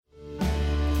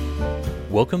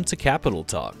Welcome to Capital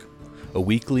Talk, a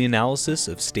weekly analysis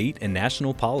of state and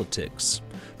national politics,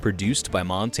 produced by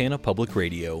Montana Public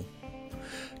Radio.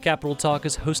 Capital Talk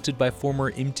is hosted by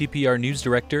former MTPR News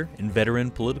Director and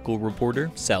veteran political reporter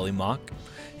Sally Mock,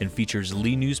 and features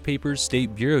Lee Newspaper's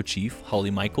State Bureau Chief Holly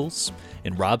Michaels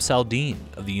and Rob Saldin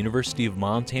of the University of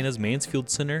Montana's Mansfield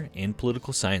Center and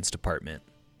Political Science Department.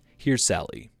 Here's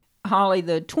Sally. Holly,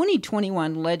 the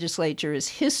 2021 legislature is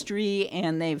history,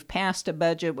 and they've passed a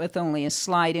budget with only a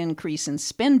slight increase in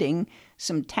spending,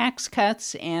 some tax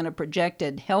cuts, and a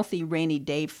projected healthy rainy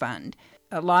day fund.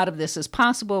 A lot of this is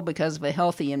possible because of a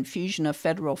healthy infusion of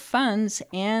federal funds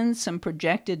and some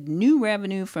projected new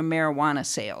revenue from marijuana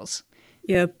sales.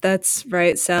 Yep, that's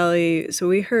right, Sally. So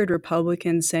we heard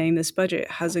Republicans saying this budget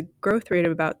has a growth rate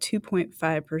of about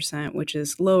 2.5%, which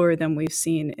is lower than we've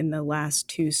seen in the last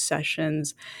two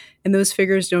sessions. And those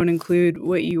figures don't include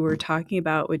what you were talking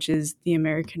about, which is the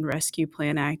American Rescue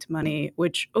Plan Act money,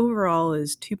 which overall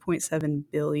is $2.7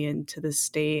 billion to the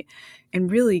state and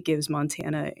really gives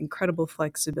Montana incredible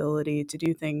flexibility to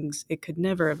do things it could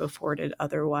never have afforded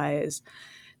otherwise.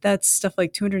 That's stuff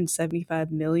like $275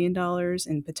 million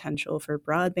in potential for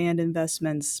broadband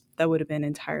investments that would have been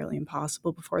entirely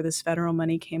impossible before this federal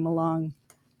money came along.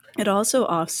 It also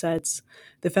offsets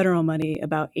the federal money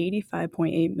about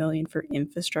 $85.8 million for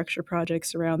infrastructure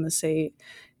projects around the state,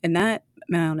 and that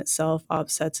amount itself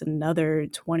offsets another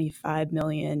 $25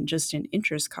 million just in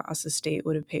interest costs the state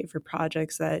would have paid for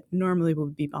projects that normally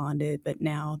would be bonded, but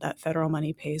now that federal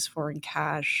money pays for in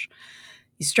cash.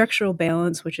 The structural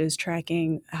balance, which is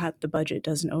tracking how the budget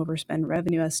doesn't overspend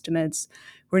revenue estimates,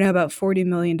 we're now about $40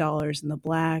 million in the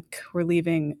black. We're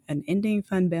leaving an ending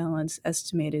fund balance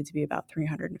estimated to be about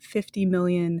 $350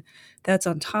 million. That's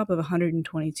on top of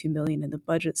 $122 million in the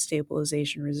Budget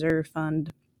Stabilization Reserve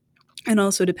Fund. And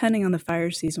also, depending on the fire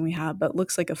season we have, but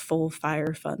looks like a full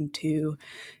fire fund too.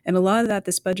 And a lot of that,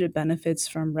 this budget benefits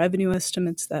from revenue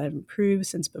estimates that have improved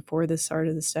since before the start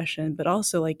of the session, but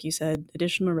also, like you said,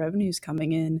 additional revenues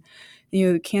coming in.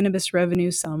 You know, cannabis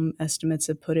revenue, some estimates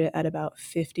have put it at about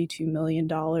 $52 million.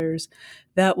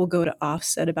 That will go to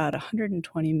offset about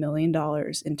 $120 million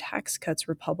in tax cuts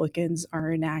Republicans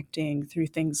are enacting through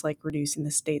things like reducing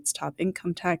the state's top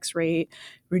income tax rate,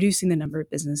 reducing the number of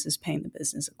businesses paying the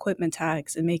business equipment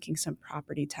tax, and making some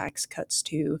property tax cuts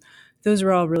too. Those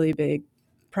are all really big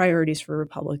priorities for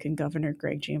Republican Governor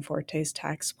Greg Gianforte's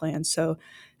tax plan. So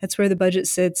that's where the budget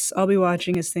sits. I'll be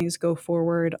watching as things go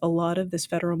forward. A lot of this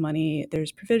federal money,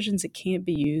 there's provisions that can't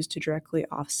be used to directly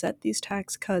offset these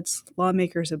tax cuts.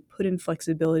 Lawmakers have put in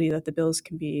flexibility that the bills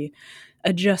can be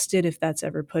adjusted if that's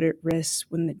ever put at risk,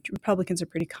 when the Republicans are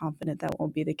pretty confident that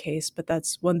won't be the case. But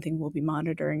that's one thing we'll be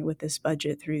monitoring with this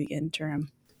budget through the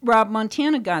interim. Rob,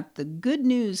 Montana got the good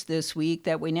news this week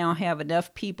that we now have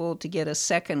enough people to get a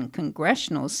second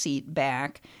congressional seat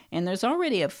back, and there's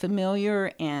already a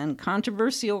familiar and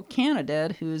controversial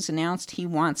candidate who's announced he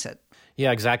wants it.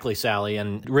 Yeah, exactly, Sally,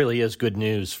 and it really is good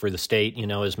news for the state. You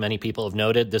know, as many people have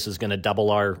noted, this is going to double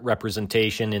our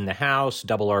representation in the House,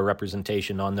 double our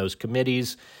representation on those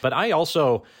committees. But I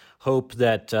also hope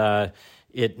that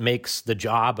it makes the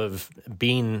job of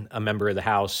being a member of the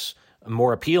House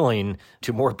more appealing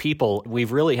to more people.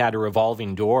 We've really had a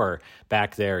revolving door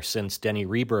back there since Denny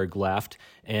Rehberg left.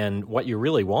 And what you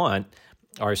really want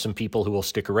are some people who will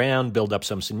stick around, build up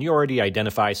some seniority,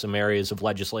 identify some areas of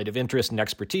legislative interest and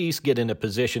expertise, get in a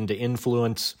position to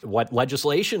influence what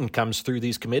legislation comes through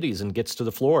these committees and gets to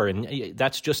the floor. And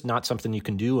that's just not something you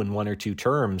can do in one or two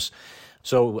terms.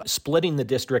 So splitting the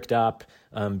district up,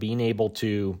 being able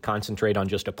to concentrate on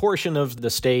just a portion of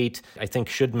the state, I think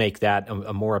should make that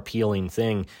a more appealing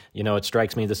thing. You know, it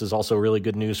strikes me this is also really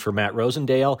good news for Matt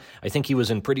Rosendale. I think he was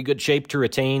in pretty good shape to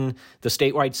retain the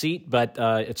statewide seat, but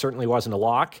it certainly wasn't a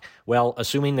lock. Well,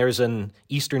 assuming there's an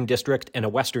Eastern District and a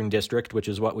Western District, which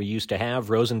is what we used to have,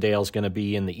 Rosendale's going to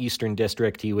be in the Eastern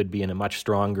District. He would be in a much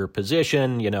stronger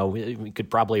position. You know, we could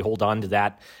probably hold on to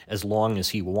that as long as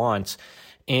he wants.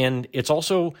 And it's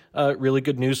also really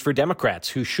good news for Democrats,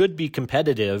 who should be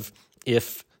competitive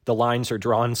if the lines are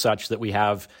drawn such that we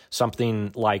have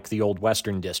something like the old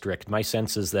Western District. My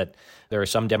sense is that there are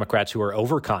some Democrats who are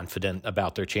overconfident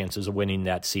about their chances of winning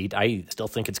that seat. I still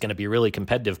think it's going to be really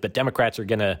competitive, but Democrats are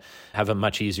going to have a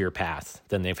much easier path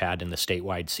than they've had in the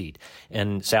statewide seat.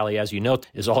 And Sally, as you know,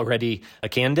 is already a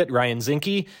candidate, Ryan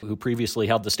Zinke, who previously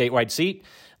held the statewide seat.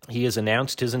 He has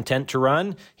announced his intent to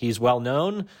run. He's well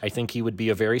known. I think he would be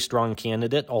a very strong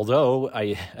candidate, although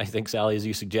I think, Sally, as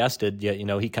you suggested, you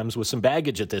know, he comes with some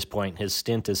baggage at this point. His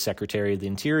stint as Secretary of the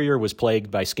Interior was plagued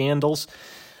by scandals.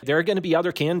 There are going to be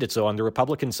other candidates, though, on the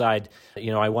Republican side.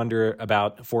 You know, I wonder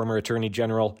about former Attorney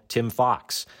General Tim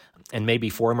Fox. and maybe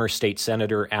former state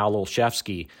senator Al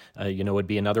Olszewski, would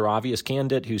be another obvious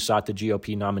candidate who sought the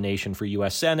GOP nomination for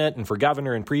U.S. Senate and for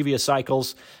governor in previous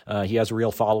cycles. He has a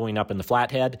real following up in the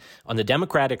Flathead. On the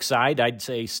Democratic side, I'd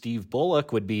say Steve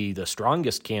Bullock would be the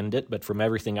strongest candidate, but from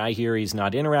everything I hear, he's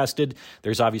not interested.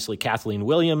 There's obviously Kathleen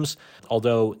Williams,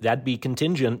 although that'd be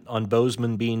contingent on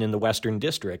Bozeman being in the Western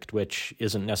District, which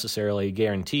isn't necessarily a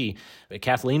guarantee.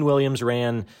 Kathleen Williams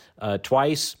ran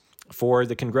twice for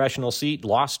the congressional seat,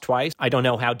 lost twice. I don't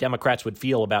know how Democrats would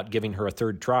feel about giving her a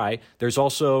third try. There's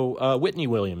also Whitney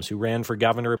Williams, who ran for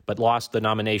governor but lost the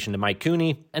nomination to Mike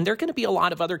Cooney. And there are going to be a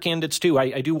lot of other candidates, too.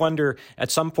 I do wonder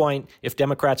at some point if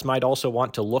Democrats might also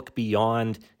want to look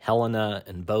beyond Helena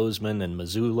and Bozeman and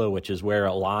Missoula, which is where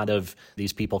a lot of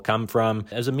these people come from,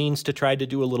 as a means to try to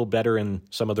do a little better in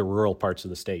some of the rural parts of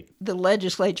the state. The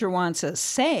legislature wants a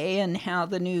say in how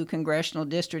the new congressional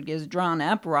district is drawn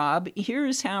up, Rob.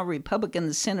 Here's how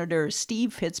Republican Senator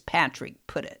Steve Fitzpatrick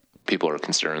put it. People are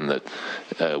concerned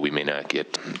that we may not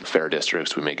get fair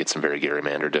districts. We may get some very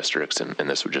gerrymandered districts, and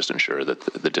this would just ensure that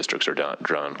the districts are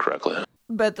drawn correctly.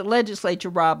 But the legislature,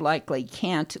 Rob, likely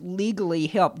can't legally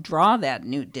help draw that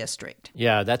new district.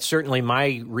 Yeah, that's certainly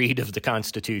my read of the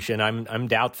Constitution. I'm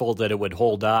doubtful that it would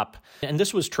hold up. And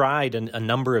this was tried a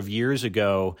number of years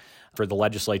ago for the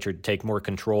legislature to take more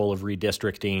control of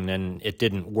redistricting, and it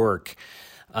didn't work.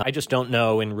 I just don't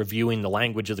know, in reviewing the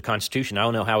language of the Constitution, I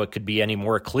don't know how it could be any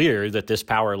more clear that this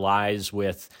power lies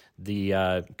with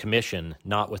the commission,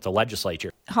 not with the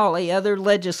legislature. Holly, other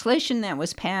legislation that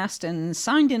was passed and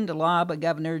signed into law by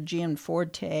Governor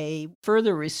Gianforte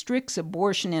further restricts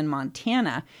abortion in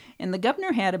Montana, and the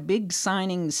governor had a big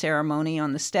signing ceremony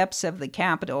on the steps of the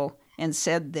Capitol and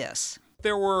said this.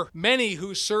 There were many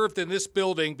who served in this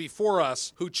building before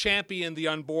us who championed the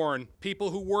unborn,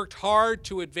 people who worked hard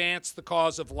to advance the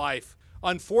cause of life.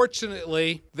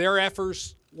 Unfortunately, their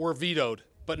efforts were vetoed,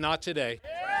 but not today.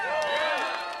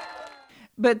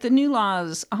 But the new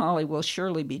laws, Holly, will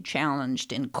surely be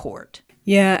challenged in court.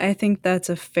 Yeah, I think that's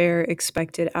a fair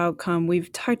expected outcome.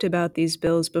 We've talked about these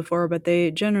bills before, but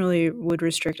they generally would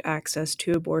restrict access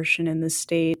to abortion in the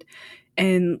state.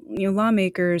 And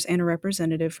lawmakers and a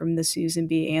representative from the Susan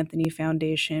B. Anthony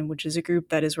Foundation, which is a group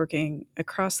that is working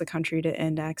across the country to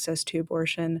end access to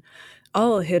abortion,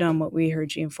 all hit on what we heard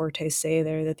Gianforte say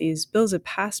there, that these bills have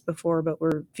passed before but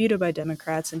were vetoed by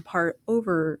Democrats in part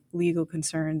over legal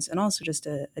concerns and also just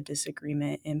a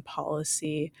disagreement in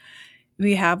policy.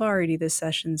 We have already this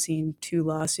session seen two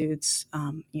lawsuits,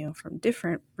 from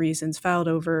different reasons filed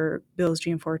over bills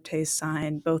Gianforte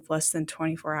signed, both less than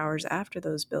 24 hours after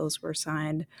those bills were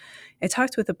signed. I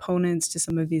talked with opponents to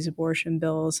some of these abortion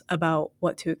bills about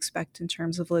what to expect in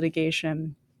terms of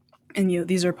litigation. And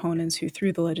these are opponents who,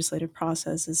 through the legislative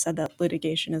process, has said that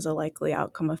litigation is a likely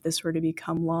outcome if this were to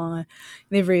become law. And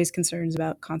they've raised concerns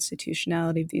about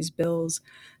constitutionality of these bills,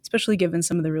 especially given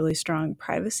some of the really strong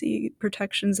privacy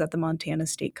protections that the Montana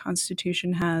state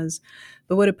constitution has.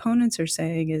 But what opponents are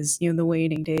saying is, the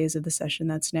waiting days of the session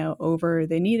that's now over,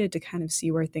 they needed to kind of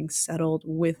see where things settled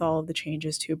with all of the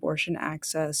changes to abortion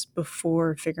access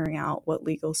before figuring out what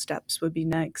legal steps would be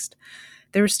next.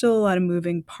 There were still a lot of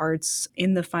moving parts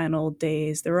in the final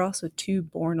days. There were also two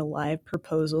Born Alive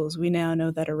proposals. We now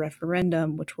know that a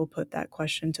referendum, which will put that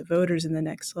question to voters in the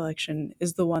next election,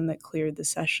 is the one that cleared the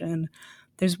session.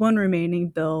 There's one remaining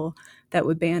bill that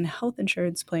would ban health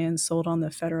insurance plans sold on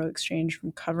the federal exchange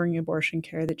from covering abortion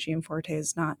care that Gianforte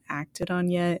has not acted on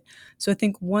yet. So I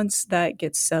think once that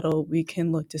gets settled, we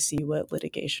can look to see what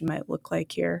litigation might look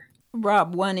like here.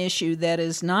 Rob, one issue that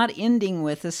is not ending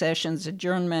with the session's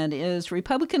adjournment is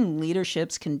Republican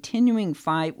leadership's continuing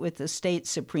fight with the state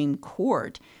Supreme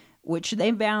Court, which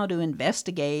they vow to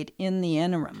investigate in the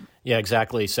interim. Yeah,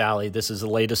 exactly, Sally. This is the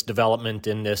latest development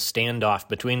in this standoff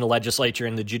between the legislature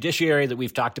and the judiciary that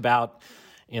we've talked about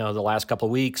the last couple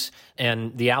of weeks.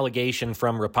 And the allegation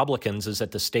from Republicans is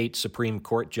that the state Supreme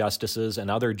Court justices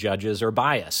and other judges are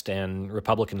biased. And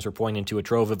Republicans are pointing to a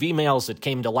trove of emails that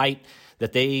came to light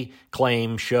that they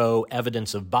claim show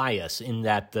evidence of bias in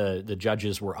that the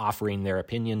judges were offering their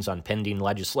opinions on pending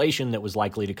legislation that was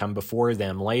likely to come before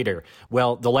them later.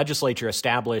 Well, the legislature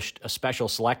established a special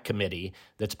select committee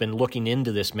that's been looking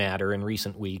into this matter in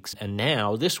recent weeks. And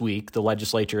now, this week, the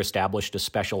legislature established a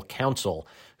special counsel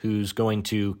who's going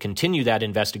to to continue that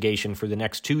investigation for the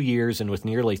next 2 years and with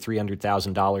nearly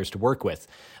 $300,000 to work with.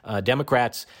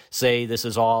 Democrats say this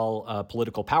is all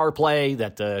political power play,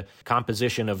 that the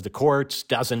composition of the courts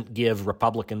doesn't give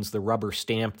Republicans the rubber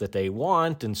stamp that they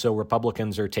want, and so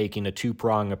Republicans are taking a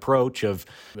two-prong approach of,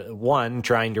 one,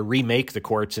 trying to remake the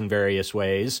courts in various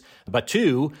ways, but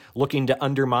two, looking to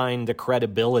undermine the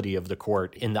credibility of the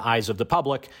court in the eyes of the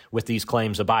public with these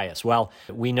claims of bias. Well,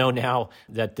 we know now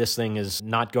that this thing is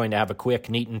not going to have a quick,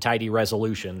 neat, and tidy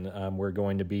resolution. We're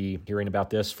going to be hearing about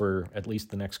this for at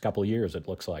least the next couple of years, it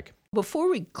looks like. Before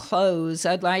we close,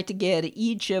 I'd like to get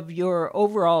each of your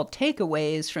overall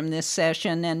takeaways from this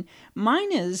session, and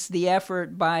mine is the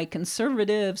effort by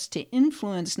conservatives to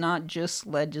influence not just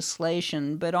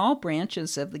legislation, but all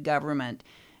branches of the government.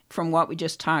 From what we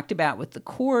just talked about with the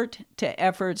court, to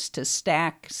efforts to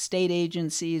stack state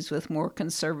agencies with more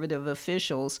conservative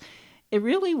officials. It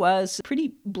really was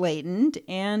pretty blatant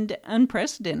and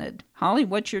unprecedented. Holly,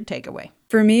 what's your takeaway?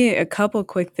 For me, a couple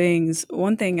quick things.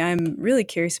 One thing I'm really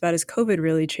curious about is COVID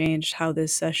really changed how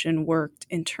this session worked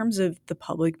in terms of the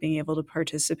public being able to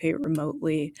participate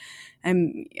remotely.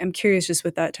 I'm curious, just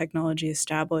with that technology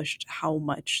established, how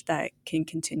much that can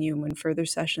continue when further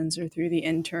sessions are through the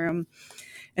interim.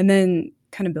 And then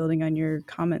kind of building on your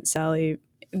comment, Sally,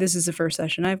 this is the first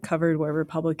session I've covered where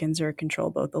Republicans are in control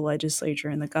of both the legislature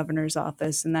and the governor's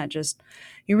office, and that just,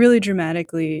 you really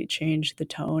dramatically changed the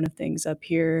tone of things up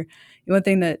here. One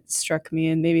thing that struck me,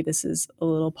 and maybe this is a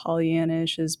little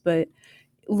Pollyannish, is but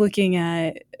looking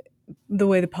at the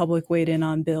way the public weighed in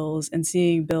on bills and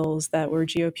seeing bills that were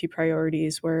GOP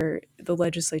priorities where the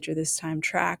legislature this time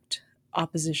tracked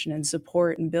opposition and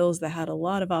support, and bills that had a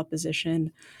lot of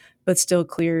opposition but still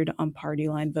cleared on party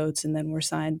line votes and then were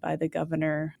signed by the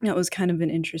governor. That was kind of an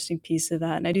interesting piece of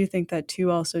that. And I do think that too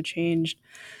also changed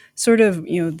sort of,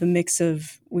 the mix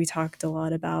of, we talked a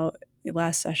lot about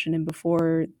last session and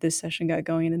before this session got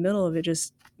going, in the middle of it,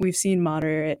 just we've seen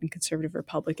moderate and conservative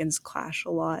Republicans clash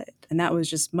a lot. And that was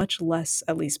just much less,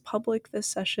 at least public this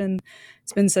session.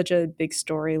 It's been such a big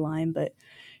storyline, but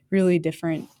really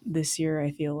different this year,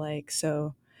 I feel like.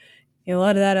 So a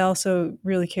lot of that also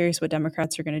really curious what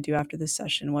Democrats are going to do after this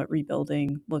session, what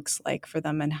rebuilding looks like for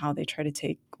them, and how they try to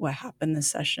take what happened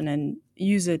this session and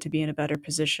use it to be in a better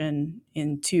position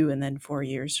in 2 and then 4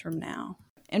 years from now.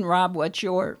 And Rob, what's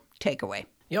your takeaway?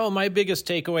 My biggest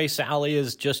takeaway, Sally,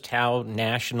 is just how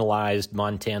nationalized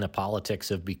Montana politics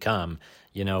have become.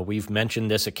 We've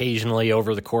mentioned this occasionally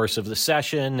over the course of the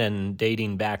session and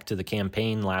dating back to the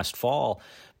campaign last fall.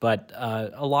 But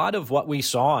a lot of what we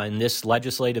saw in this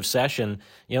legislative session,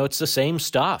 it's the same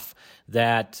stuff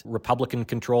that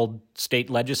Republican-controlled state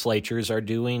legislatures are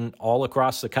doing all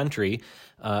across the country.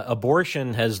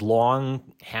 Abortion has long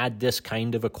had this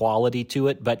kind of equality to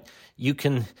it, but you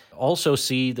can also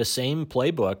see the same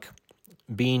playbook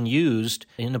being used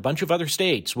in a bunch of other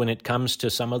states when it comes to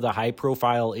some of the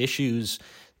high-profile issues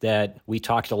that we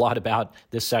talked a lot about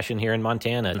this session here in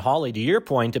Montana. And Holly, to your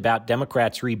point about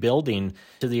Democrats rebuilding,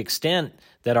 to the extent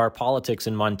that our politics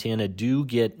in Montana do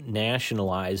get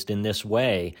nationalized in this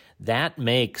way, that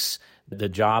makes the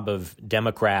job of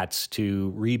Democrats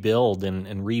to rebuild and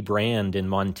rebrand in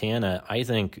Montana, I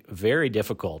think, very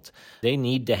difficult. They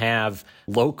need to have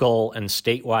local and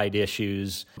statewide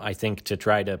issues, I think, to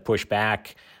try to push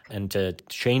back and to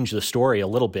change the story a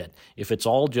little bit. If it's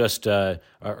all just a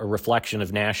reflection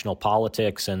of national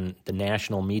politics and the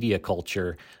national media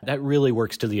culture, that really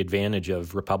works to the advantage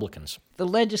of Republicans. The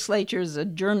legislature's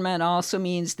adjournment also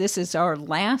means this is our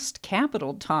last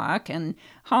Capitol Talk. And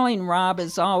Holly and Rob,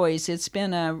 as always, it's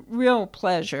been a real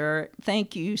pleasure.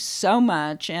 Thank you so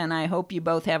much, and I hope you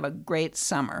both have a great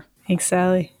summer. Thanks,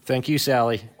 Sally. Thank you,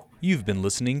 Sally. You've been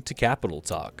listening to Capitol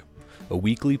Talk, a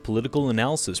weekly political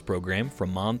analysis program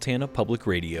from Montana Public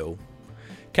Radio.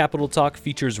 Capitol Talk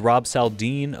features Rob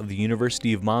Saldin of the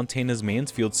University of Montana's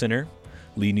Mansfield Center,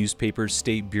 Lee Newspaper's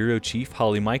State Bureau Chief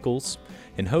Holly Michaels,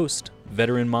 and host,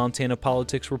 veteran Montana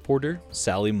politics reporter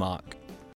Sally Mock.